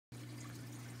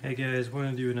Hey guys,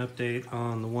 want to do an update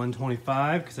on the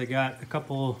 125 because I got a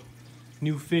couple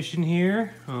new fish in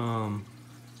here.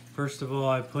 First of all,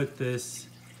 I put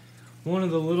one of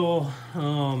the little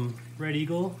red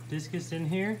eagle discus in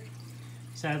here.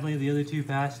 Sadly, the other two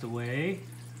passed away,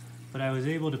 but I was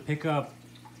able to pick up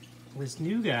this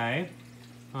new guy.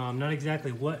 Not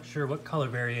exactly sure what color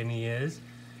variant he is,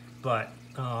 but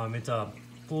it's a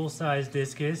full-size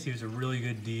discus. He was a really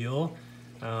good deal.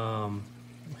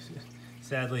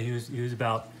 Sadly, he was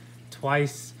about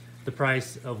twice the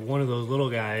price of one of those little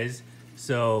guys.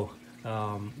 So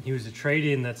he was a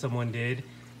trade-in that someone did,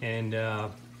 and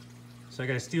so I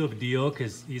got to steal the deal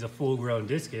because he's a full-grown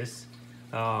discus.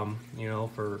 You know,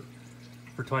 for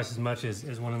twice as much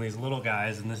as one of these little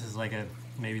guys, and this is like a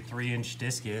maybe 3-inch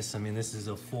discus. I mean, this is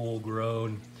a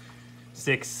full-grown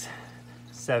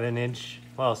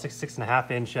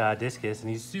 6.5 inch discus, and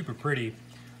he's super pretty.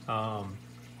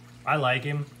 I like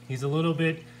him. He's a little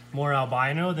bit more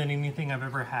albino than anything I've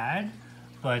ever had,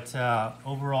 but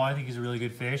overall I think he's a really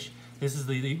good fish. This is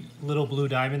the little blue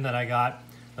diamond that I got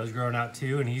that was growing out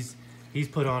too, and he's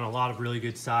put on a lot of really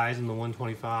good size in the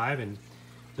 125, and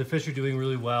the fish are doing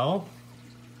really well,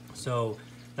 so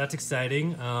that's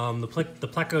exciting. The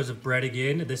plecos have bred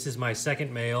again. This is my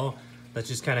second male that's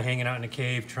just kind of hanging out in a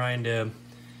cave trying to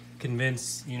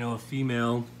convince, you know, a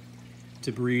female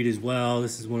to breed as well.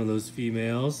 This is one of those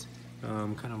females.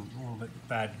 Kind of a little bit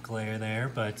bad glare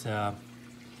there, but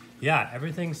yeah,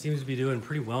 everything seems to be doing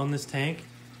pretty well in this tank.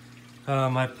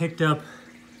 I picked up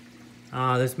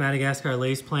this Madagascar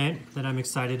lace plant that I'm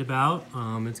excited about.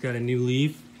 It's got a new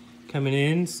leaf coming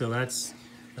in, so that's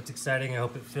exciting. I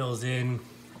hope it fills in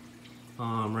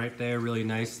right there really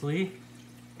nicely.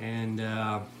 And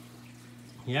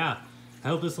yeah, I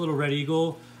hope this little red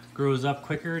eagle grows up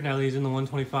quicker now that he's in the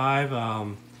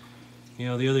 125. You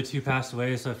know, the other two passed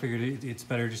away, so I figured it's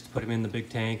better just to put him in the big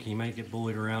tank. He might get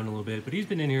bullied around a little bit, but he's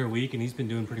been in here a week and he's been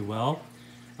doing pretty well.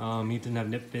 He didn't have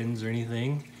nip fins or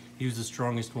anything. He was the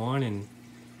strongest one,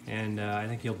 and I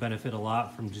think he'll benefit a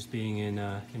lot from just being in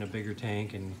a bigger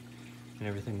tank and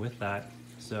everything with that.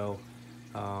 So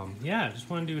yeah, just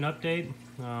want to do an update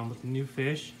with the new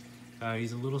fish.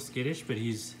 He's a little skittish, but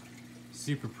he's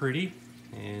super pretty,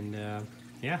 and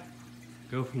yeah,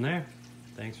 go from there.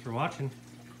 Thanks for watching.